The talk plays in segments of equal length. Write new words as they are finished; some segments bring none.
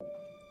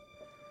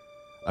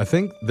I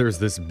think there's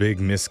this big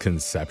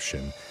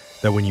misconception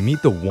that when you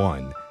meet the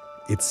one,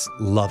 it's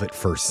love at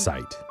first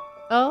sight.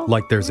 Oh.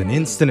 Like there's an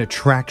instant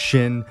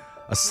attraction,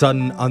 a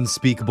sudden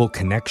unspeakable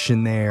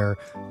connection there,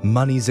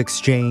 money's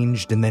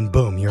exchanged, and then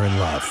boom, you're in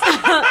love.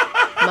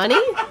 Money?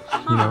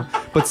 You know?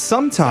 But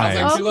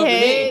sometimes,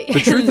 Okay. the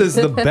truth is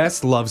the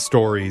best love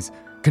stories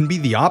can be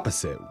the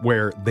opposite,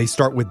 where they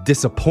start with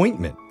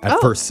disappointment at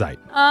first sight.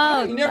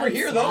 Oh, You never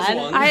hear those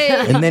ones.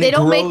 And then they it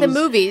don't make the grows-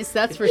 movies,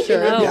 that's for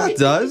sure. Yeah, it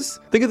does.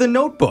 Think of The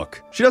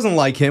Notebook. She doesn't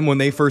like him when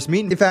they first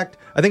meet. In fact,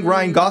 I think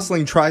Ryan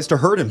Gosling tries to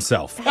hurt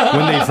himself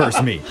when they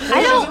first meet.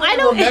 I don't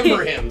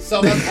remember him,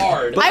 so that's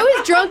hard. I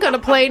was drunk on a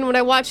plane when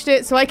I watched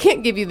it, so I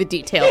can't give you the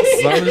details.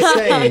 But I'm just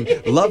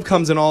saying, love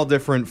comes in all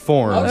different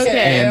forms.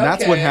 Okay, and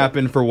that's okay. what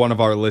happened for one of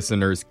our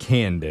listeners,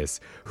 Candace,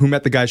 who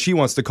met the guy she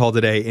wants to call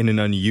today in an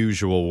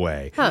unusual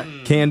way. Huh.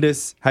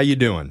 Candace, how you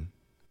doing?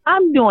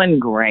 I'm doing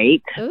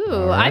great.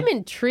 Ooh, I'm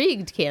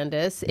intrigued,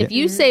 Candace. If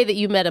you say that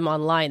you met him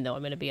online, though,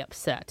 I'm going to be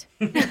upset.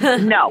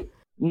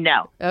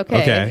 No.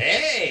 Okay.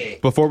 Hey.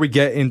 Before we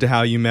get into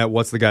how you met,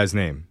 what's the guy's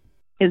name?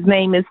 His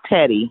name is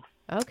Teddy.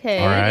 Okay.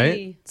 All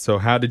right. So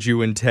how did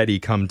you and Teddy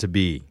come to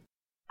be?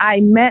 I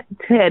met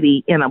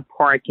Teddy in a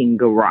parking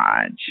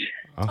garage.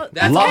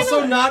 That's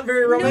also not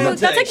very no, romantic.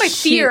 that's like my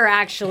fear,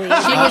 actually.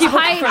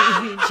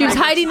 She was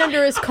hiding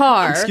under his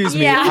car. Excuse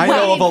me. Yeah. I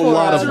know of a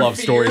lot of For love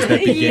stories that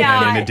begin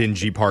Yeah. in a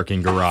dingy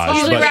parking garage.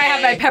 Usually But where I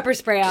have my pepper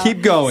spray out.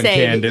 keep going, Same.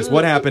 Candace.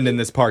 What happened in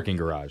this parking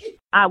garage?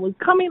 I was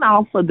coming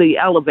off of the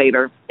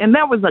elevator, and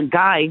there was a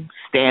guy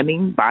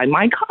standing by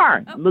my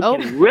car,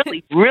 looking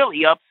really,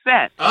 really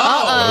upset.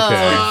 Oh.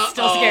 Okay.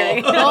 Still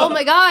scary. Oh,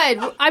 my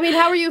God. I mean,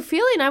 how were you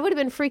feeling? I would have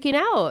been freaking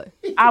out.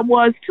 I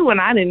was, too, and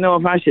I didn't know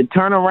if I should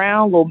turn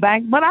around, go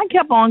back, but I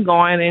kept on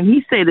going, and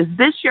he said, "Is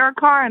this your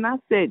car?" And I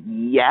said,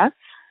 "Yes."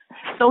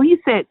 So he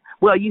said,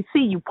 "Well, you see,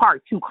 you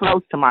parked too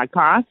close to my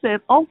car." I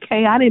said,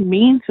 "Okay, I didn't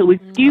mean to.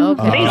 Excuse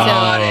Okay. me."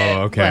 Got it.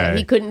 Okay. What,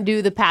 he couldn't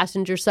do the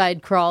passenger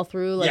side crawl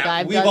through like Yeah,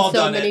 I've we've all done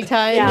so done many it.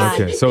 times. Yeah.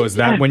 Okay, so is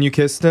that when you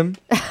kissed him?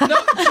 No,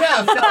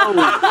 Jeff.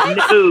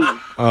 No.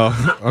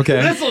 Oh,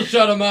 okay. This will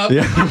shut him up.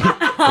 Yeah.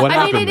 What I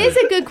happened mean, it there? is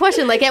a good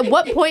question. Like, at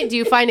what point do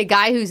you find a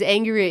guy who's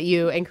angry at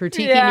you and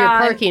critiquing your Yeah.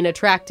 parking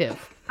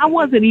attractive? I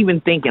wasn't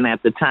even thinking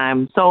at the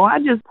time, so I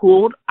just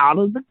pulled out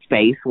of the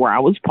space where I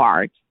was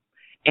parked,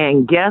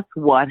 and guess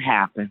what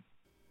happened?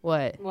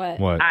 What? What?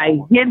 What? I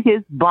hit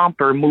his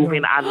bumper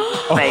moving out of the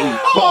space.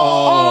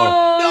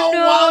 Oh. No,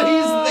 while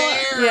he's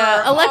there.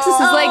 Yeah, Alexis is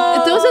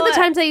like, those are the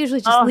times I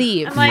usually just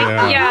leave. I'm like,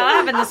 Yeah. yeah,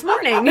 that happened this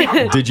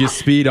morning. Did you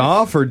speed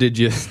off or did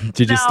you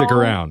stick No.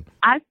 around?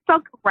 I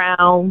stuck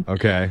around,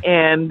 Okay.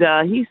 and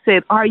he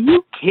said, "Are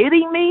you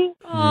kidding me?"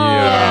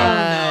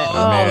 Yeah.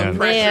 Oh, man.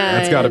 man.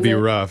 That's got to be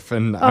rough.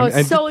 And Oh, and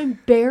it's so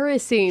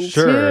embarrassing,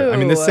 sure. too. I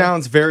mean, this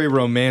sounds very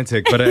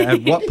romantic, but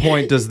at what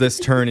point does this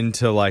turn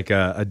into like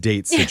a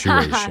date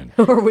situation?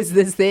 Or was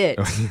this it?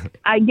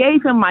 I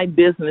gave him my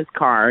business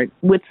card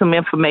with some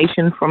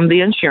information from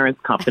the insurance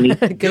company.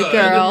 Good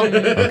girl.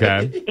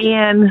 Okay.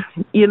 And,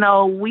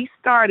 we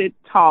started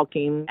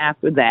talking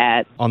after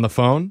that On the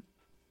phone?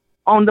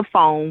 on the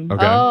phone.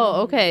 Okay.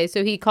 Oh, okay.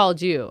 So he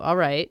called you. All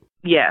right.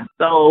 Yeah.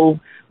 So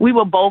we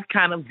were both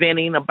kind of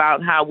venting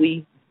about how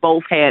we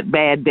both had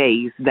bad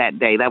days that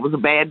day. That was a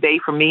bad day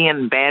for me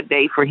and a bad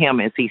day for him,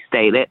 as he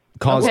stated.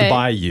 Caused Okay.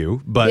 by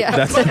you, but Yeah.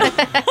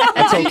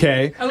 that's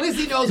okay. At least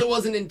he knows it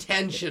wasn't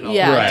intentional.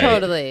 Yeah, Right.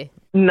 totally.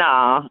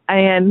 Nah.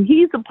 And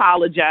he's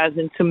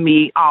apologizing to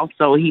me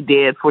also, he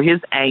did, for his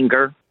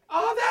anger.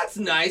 Oh, that's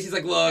nice. He's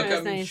like, look, That's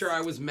I'm nice. sure I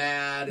was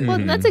mad. Well,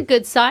 that's a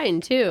good sign,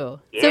 too.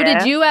 So Yeah.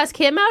 did you ask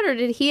him out or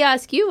did he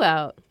ask you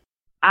out?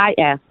 I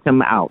asked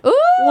him out. Ooh.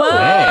 Whoa.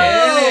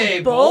 Hey,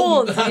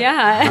 bold. bold.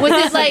 Yeah. Was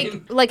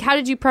it like how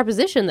did you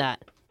preposition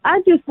that?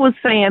 I just was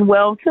saying,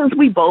 well, since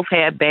we both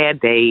had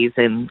bad days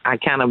and I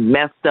kind of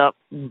messed up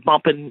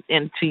bumping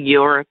into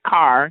your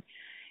car,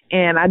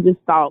 and I just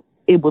thought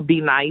it would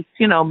be nice,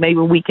 maybe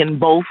we can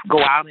both go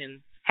out and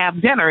have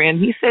dinner.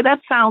 And he said, that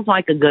sounds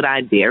like a good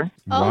idea.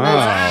 Oh, Wow.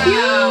 that's cute.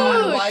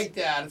 I like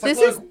that. It's like,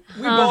 This look,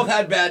 we both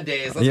had bad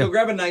days. Let's Yeah. go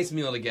grab a nice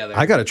meal together.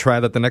 I got to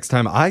try that the next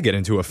time I get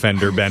into a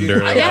fender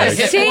bender. I Yeah, gotta Like-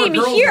 get same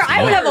more girls here. with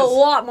I would have a cars.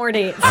 lot more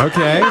dates.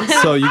 okay.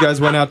 So you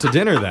guys went out to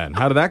dinner then.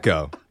 How did that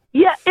go?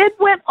 Yeah, it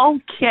went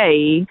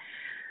okay,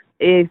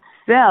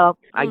 except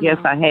I guess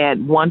I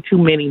had one too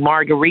many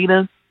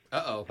margaritas.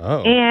 Uh-oh.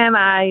 Oh. And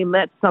I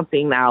let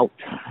something out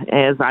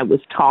as I was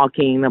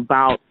talking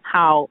about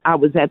how I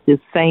was at this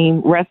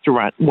same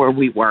restaurant where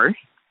we were,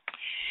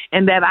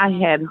 and that I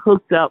had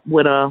hooked up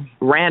with a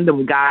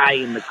random guy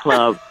in the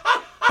club.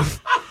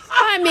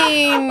 I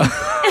mean,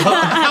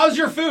 How's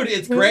your food?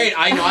 It's great.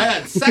 I know I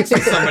had sex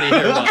with somebody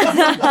here once.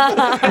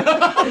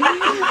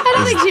 I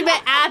don't think she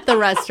meant at the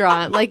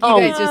restaurant. Like you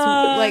guys just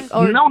like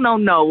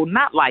No,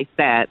 not like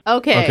that.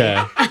 Okay. Okay.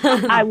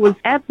 I was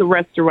at the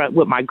restaurant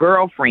with my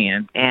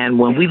girlfriend, and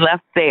when we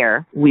left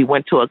there, we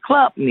went to a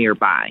club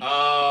nearby.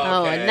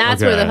 Oh, Okay. and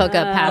that's where the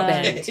hookup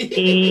happened.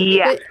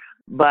 Yeah,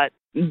 but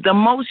the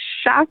most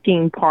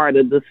shocking part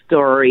of the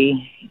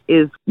story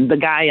is the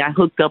guy I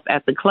hooked up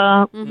at the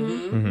club. Mm-hmm.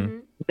 Mm-hmm.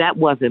 that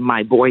wasn't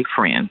my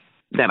boyfriend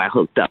that I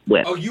hooked up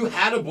with. Oh, you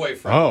had a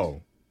boyfriend.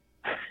 Oh.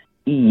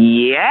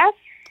 Yes.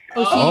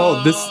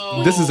 Oh,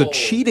 this is a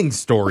cheating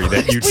story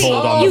that you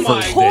told on the You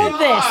first told date.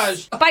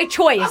 this by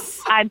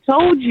choice. I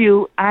told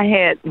you I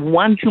had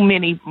one too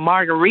many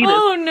margaritas.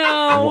 Oh,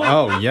 no.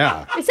 Oh,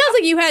 yeah. It sounds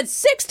like you had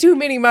 6 too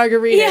many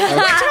margaritas. Yeah.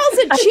 Charles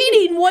a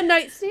cheating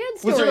one-night stand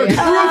Was story. there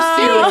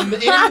a proof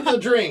serum in the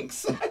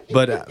drinks?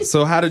 But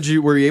so how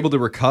were you able to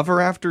recover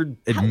after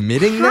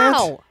admitting that?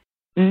 How?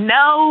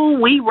 No,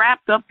 we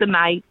wrapped up the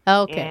night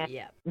Okay. and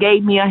Yeah.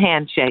 gave me a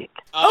handshake.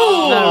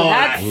 Oh, a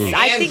I think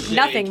handshake.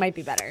 nothing might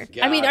be better.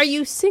 I mean, are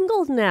you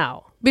single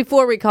now?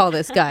 Before we call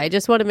this guy, I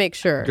just want to make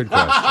sure. Good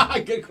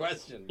question. Good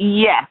question.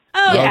 Yes.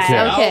 Okay.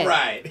 Okay. Okay. All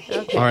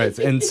right. All right.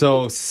 And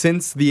so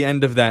since the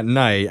end of that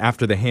night,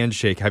 after the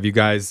handshake, have you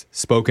guys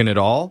spoken at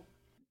all?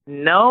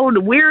 No,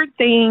 the weird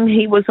thing,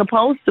 he was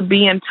supposed to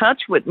be in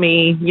touch with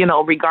me,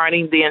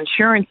 regarding the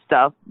insurance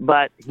stuff,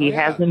 but he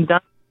hasn't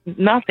done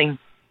nothing.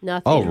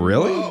 Nothing. Oh,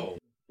 really? Whoa.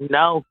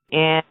 No.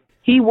 And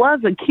he was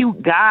a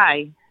cute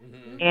guy,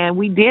 and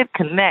we did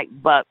connect,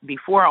 but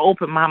before I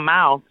opened my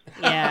mouth,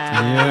 Yeah.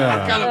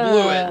 Yeah. Kind of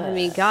blew it. I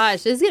mean,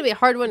 gosh, this is going to be a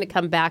hard one to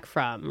come back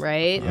from,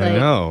 right? I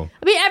know.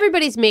 I mean,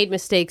 everybody's made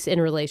mistakes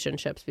in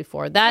relationships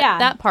before.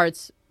 That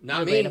part's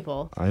Not me.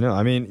 relatable. I know.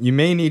 I mean, you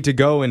may need to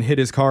go and hit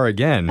his car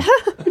again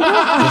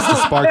just to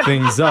spark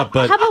things up.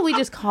 But How about we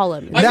just call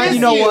him? I Now, miss you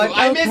know what?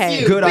 I miss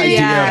Okay. you. good idea,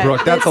 Yeah.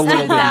 Brooke. That's a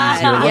little bit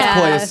easier. Let's Yeah.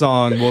 play a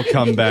song. We'll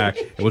come back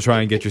and we'll try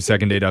and get your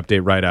second date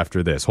update right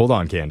after this. Hold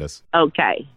on, Candace. okay.